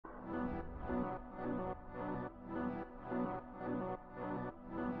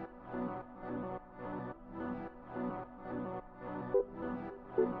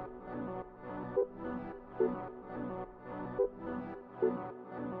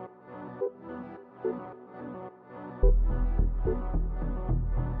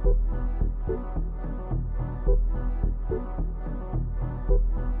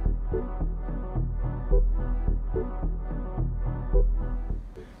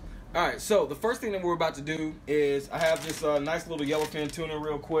All right, so the first thing that we're about to do is I have this nice little yellowfin tuna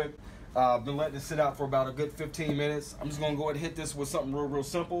real quick. Been letting it sit out for about a good 15 minutes. I'm just going to go ahead and hit this with something real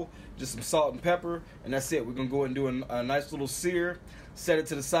simple, just some salt and pepper, and that's it. We're going to go ahead and do a nice little sear, set it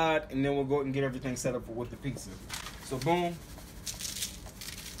to the side, and then we'll go ahead and get everything set up with the pizza. So boom,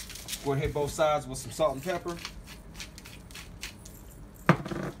 go ahead and hit both sides with some salt and pepper.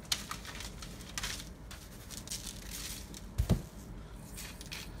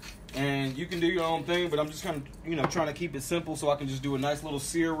 And you can do your own thing, but I'm just kind of, trying to keep it simple so I can just do a nice little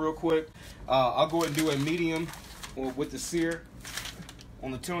sear real quick. I'll go ahead and do a medium with the sear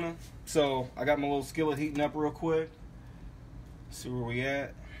on the tuna. So I got my little skillet heating up real quick. See where we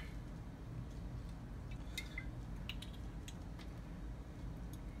at.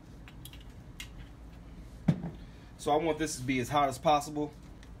 So I want this to be as hot as possible.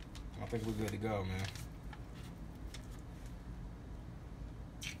 I think we're good to go, man.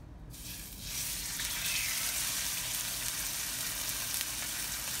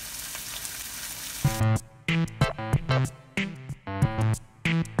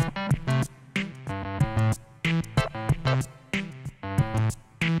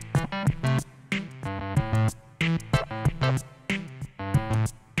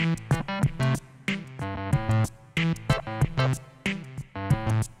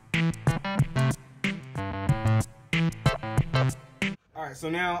 So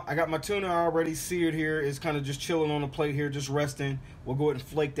now I got my tuna already seared here. It's kind of just chilling on the plate here, just resting. We'll go ahead and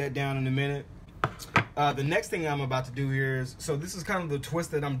flake that down in a minute. The next thing I'm about to do here is, so this is kind of the twist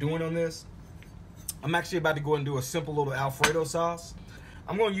that I'm doing on this. I'm actually about to go and do a simple little Alfredo sauce.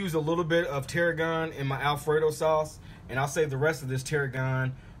 I'm going to use a little bit of tarragon in my Alfredo sauce, and I'll save the rest of this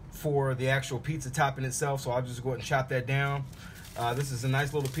tarragon for the actual pizza topping itself. So I'll just go ahead and chop that down. This is a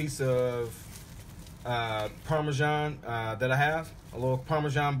nice little piece of Parmesan that I have, a little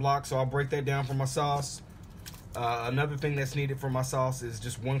Parmesan block, so I'll break that down for my sauce. Another thing that's needed for my sauce is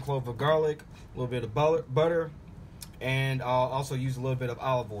just 1 clove of garlic, a little bit of butter, and I'll also use a little bit of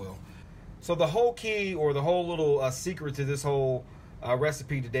olive oil. So the whole key, or the whole little secret to this whole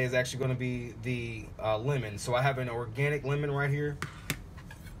recipe today is actually going to be the lemon. So I have an organic lemon right here.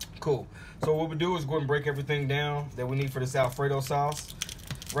 Cool. So what we do is go ahead and break everything down that we need for this Alfredo sauce.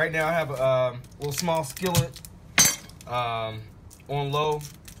 Right now I have a little small skillet on low,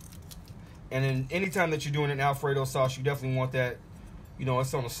 and then anytime that you're doing an Alfredo sauce, you definitely want that,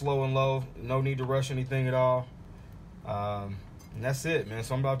 it's on a slow and low. No need to rush anything at all. And that's it, man.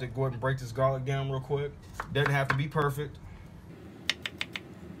 So I'm about to go ahead and break this garlic down real quick. Doesn't have to be perfect.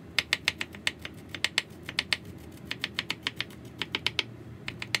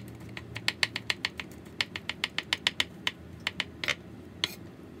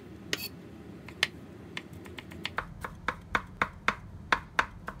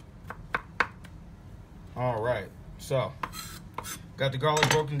 All right, so got the garlic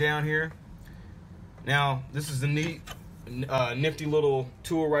broken down here. Now this is the nifty little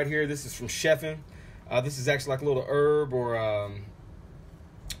tool right here. This is from Chefin'. This is actually like a little herb, or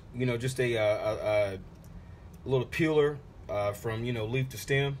just a little peeler from leaf to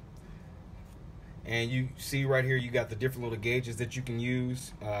stem. And you see right here, you got the different little gauges that you can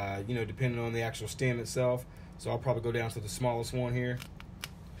use, depending on the actual stem itself. So I'll probably go down to the smallest one here.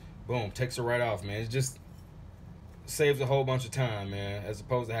 Boom, takes it right off, man. It just saves a whole bunch of time, man, as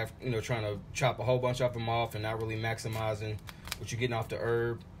opposed to trying to chop a whole bunch of them off and not really maximizing what you're getting off the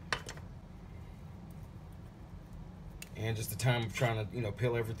herb, and just the time of trying to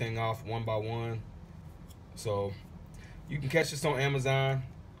peel everything off one by one. So you can catch this on Amazon.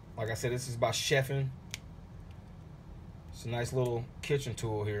 Like I said, this is by Chefin'. It's a nice little kitchen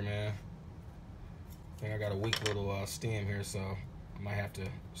tool here, man. I think I got a weak little stem here, so I might have to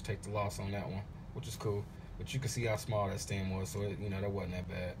just take the loss on that one, which is cool. But you can see how small that stem was, so that wasn't that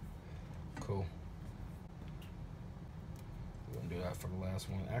bad. Cool. We're gonna do that for the last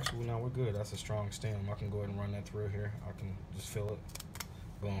one. Actually, no, we're good. That's a strong stem. I can go ahead and run that through here. I can just fill it.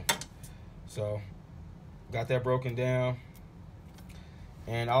 Boom. So, got that broken down.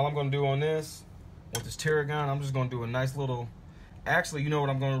 And all I'm gonna do on this, with this tarragon, I'm just gonna do a nice little, actually, what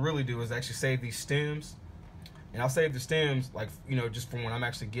I'm gonna really do is actually save these stems. And I'll save the stems, just from when I'm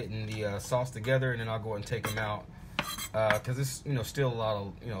actually getting the sauce together, and then I'll go ahead and take them out. Because it's, still a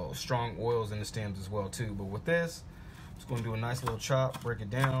lot of, strong oils in the stems as well, too. But with this, I'm just going to do a nice little chop, break it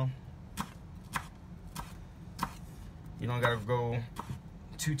down. You don't got to go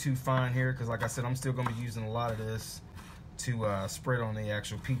too fine here, because like I said, I'm still going to be using a lot of this to spread on the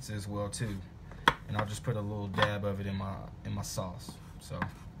actual pizza as well, too. And I'll just put a little dab of it in my sauce.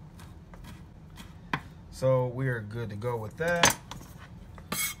 So we are good to go with that.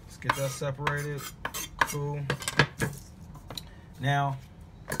 Let's get that separated. Cool. Now,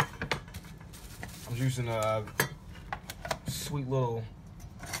 I'm using a sweet little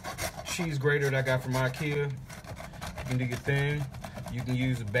cheese grater that I got from IKEA. You can do your thing. You can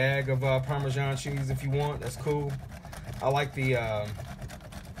use a bag of Parmesan cheese if you want. That's cool. I like the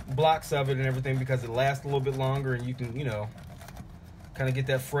blocks of it and everything because it lasts a little bit longer and you can, you know, kind of get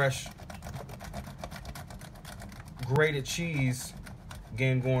that fresh grated cheese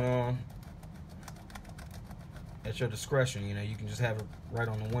game going on at your discretion. You know, you can just have it right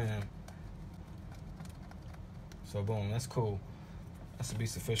on the whim. So boom, that's cool. That should be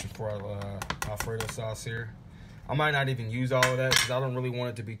sufficient for our Alfredo sauce here. I might not even use all of that because I don't really want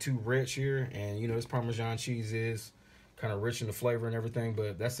it to be too rich here. And you know, this Parmesan cheese is kind of rich in the flavor and everything,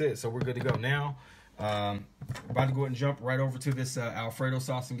 but that's it. So we're good to go. Now, about to go ahead and jump right over to this Alfredo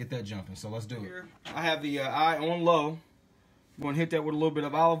sauce and get that jumping. So let's do it. I have the eye on low. I'm going to hit that with a little bit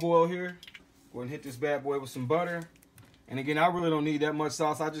of olive oil here. Go ahead and hit this bad boy with some butter. And again, I really don't need that much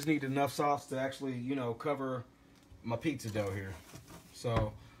sauce. I just need enough sauce to actually, you know, cover my pizza dough here.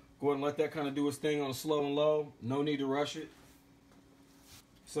 So go ahead and let that kind of do its thing on slow and low. No need to rush it.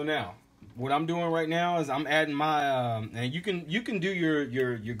 So now, what I'm doing right now is I'm adding my, and you can do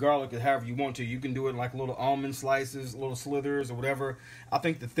your garlic however you want to. You can do it like little almond slices, little slithers or whatever. I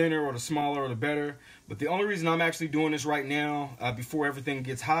think the thinner or the smaller or the better. But the only reason I'm actually doing this right now, before everything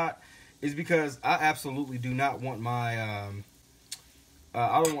gets hot, is because I absolutely do not want my,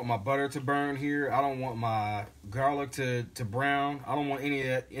 I don't want my butter to burn here. I don't want my garlic to brown. I don't want any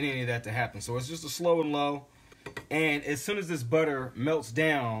of that to happen. So it's just a slow and low. And as soon as this butter melts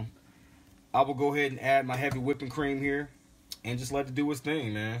down, I will go ahead and add my heavy whipping cream here and just let it do its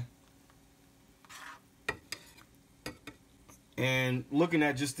thing, man. And looking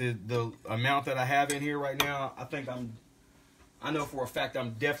at just the amount that I have in here right now, I know for a fact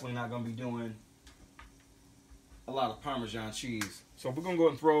I'm definitely not going to be doing a lot of Parmesan cheese. So we're going to go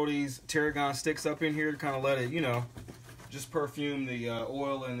and throw these tarragon sticks up in here to kind of let it, you know, just perfume the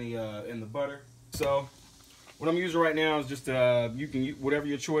oil and the butter. So what I'm using right now is just, you can use whatever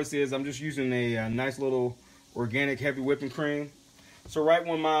your choice is. I'm just using a nice little organic heavy whipping cream. So right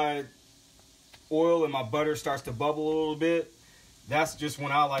when my oil and my butter starts to bubble a little bit, that's just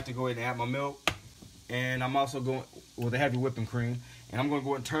when I like to go ahead and add my milk. And I'm also going with a heavy whipping cream. And I'm going to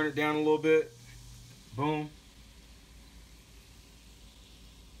go ahead and turn it down a little bit. Boom.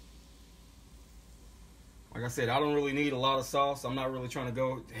 Like I said, I don't really need a lot of sauce. I'm not really trying to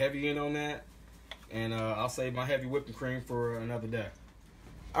go heavy in on that. And I'll save my heavy whipping cream for another day.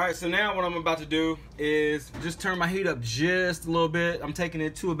 All right, so now what I'm about to do is just turn my heat up just a little bit. I'm taking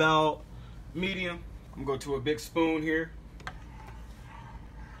it to about medium. I'm going to go to a big spoon here.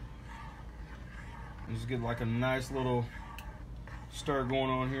 And just get like a nice little stir going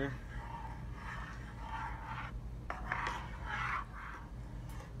on here.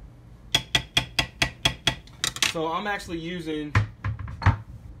 So I'm actually using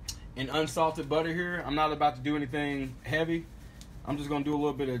an unsalted butter here. I'm not about to do anything heavy. I'm just gonna do a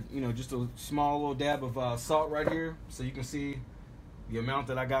little bit of, you know, just a small little dab of salt right here, so you can see the amount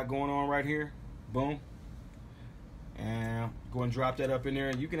that I got going on right here. Boom. And go and drop that up in there.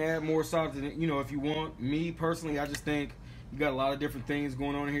 And you can add more salt, you know, if you want. Me personally, I just think you got a lot of different things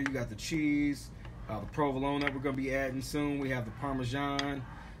going on here. You got the cheese, the provolone that we're gonna be adding soon. We have the Parmesan.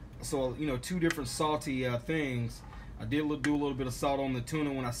 So, you know, two different salty things. I did do a little bit of salt on the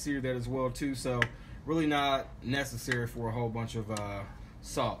tuna when I seared that as well too, so really not necessary for a whole bunch of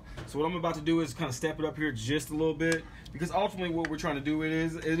salt. So what I'm about to do is kind of step it up here just a little bit, because ultimately what we're trying to do, it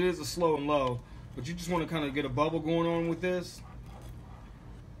is a slow and low, but you just want to kind of get a bubble going on with this.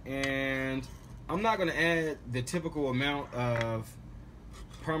 And I'm not going to add the typical amount of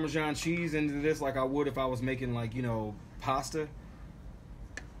Parmesan cheese into this like I would if I was making, like, you know, pasta.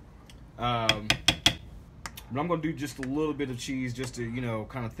 But I'm going to do just a little bit of cheese just to, you know,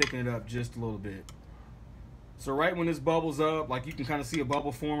 kind of thicken it up just a little bit. So right when this bubbles up, like you can kind of see a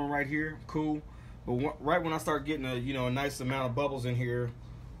bubble forming right here. Cool. But right when I start getting a, you know, a nice amount of bubbles in here,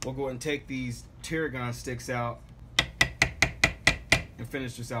 we'll go ahead and take these tarragon sticks out and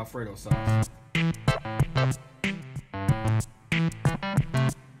finish this Alfredo sauce.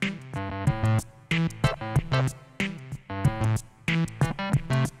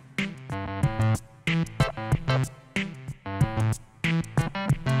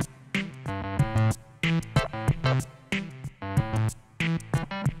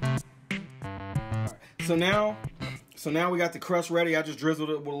 So now we got the crust ready. I just drizzled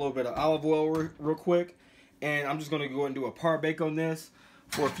it with a little bit of olive oil real quick, and I'm just gonna go ahead and do a par bake on this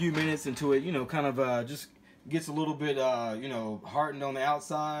for a few minutes until it, you know, kind of just gets a little bit, you know, hardened on the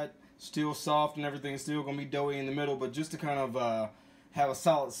outside, still soft and everything, still gonna be doughy in the middle, but just to kind of have a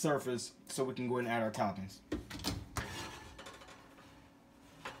solid surface so we can go ahead and add our toppings.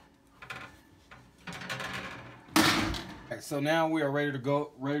 Alright, so now we are ready to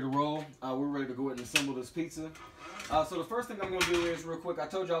go, ready to roll. We're ready to go ahead and assemble this pizza. So the first thing I'm going to do is, real quick, I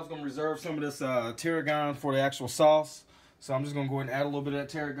told you I was going to reserve some of this tarragon for the actual sauce. So I'm just going to go ahead and add a little bit of that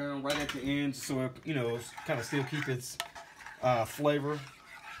tarragon right at the end, so it, you know, kind of still keep its flavor.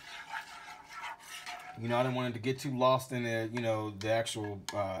 You know, I didn't want it to get too lost in the, you know, the actual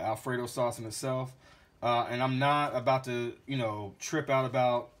Alfredo sauce in itself. And I'm not about to, you know, trip out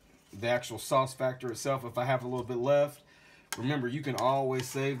about the actual sauce factor itself. If I have a little bit left, remember, you can always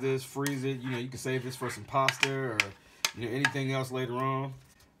save this, freeze it. You know, you can save this for some pasta or, you know, anything else later on.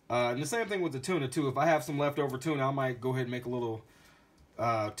 And the same thing with the tuna too. If I have some leftover tuna, I might go ahead and make a little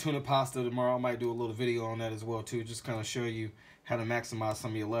tuna pasta tomorrow. I might do a little video on that as well too, just kind of show you how to maximize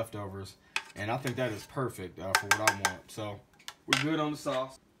some of your leftovers. And I think that is perfect for what I want. So we're good on the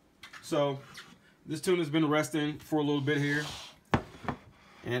sauce. So this tuna's been resting for a little bit here.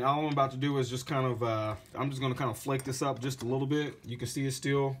 And all I'm about to do is just kind of, I'm just going to kind of flake this up just a little bit. You can see it's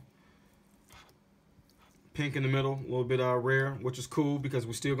still pink in the middle, a little bit rare, which is cool because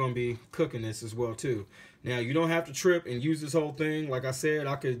we're still going to be cooking this as well too. Now, you don't have to trip and use this whole thing. Like I said,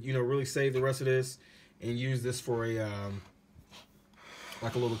 I could, you know, really save the rest of this and use this for a,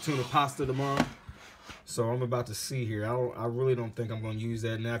 like a little tuna pasta tomorrow. So I'm about to see here. I really don't think I'm going to use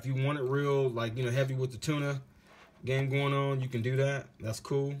that. Now, if you want it real, like, you know, heavy with the tuna game going on, you can do that. That's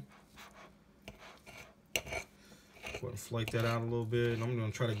cool. Go ahead and flake that out a little bit. And I'm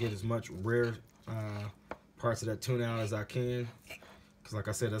going to try to get as much rare parts of that tuna out as I can, because like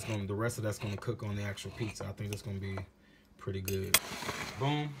I said, that's going, the rest of that's going to cook on the actual pizza. I think that's going to be pretty good.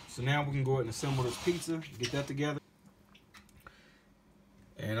 Boom. So now we can go ahead and assemble this pizza, get that together.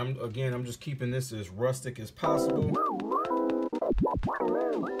 And I'm just keeping this as rustic as possible.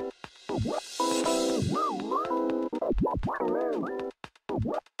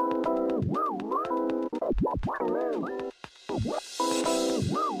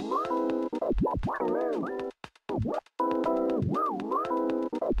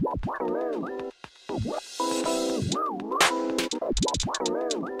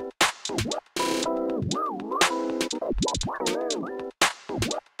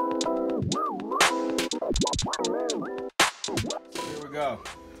 Here we go.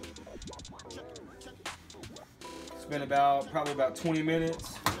 It's been probably about 20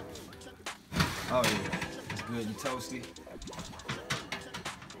 minutes. Oh yeah, it's good and toasty.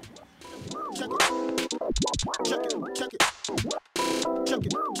 Check it. Check it. Check it. Check it. Check it. Check it. Check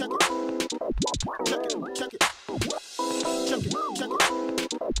it. Check it. Check it. Check it.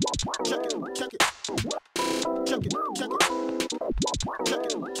 Check it. Check it. Check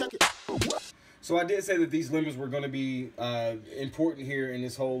it. Check it. So I did say that these lemons were going to be important here in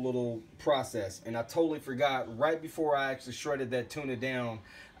this whole little process, and I totally forgot. Right before I actually shredded that tuna down,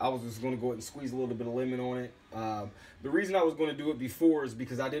 I was just going to go ahead and squeeze a little bit of lemon on it. The reason I was going to do it before is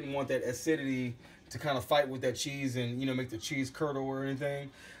because I didn't want that acidity to kind of fight with that cheese and, you know, make the cheese curdle or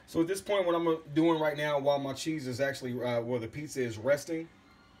anything. So at this point, what I'm doing right now while my cheese is actually, where the pizza is resting,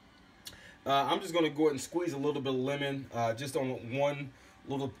 I'm just going to go ahead and squeeze a little bit of lemon just on one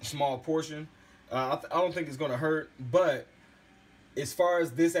little small portion. I don't think it's going to hurt, but as far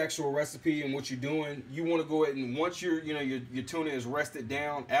as this actual recipe and what you're doing, you want to go ahead and once your tuna is rested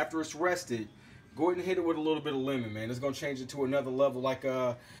down, after it's rested, go ahead and hit it with a little bit of lemon, man. It's going to change it to another level, like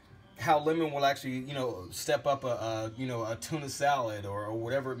how lemon will actually, you know, step up a tuna salad or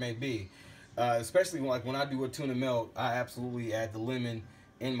whatever it may be. Especially like when I do a tuna melt, I absolutely add the lemon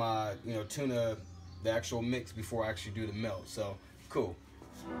in my, you know, tuna, the actual mix before I actually do the melt. So cool.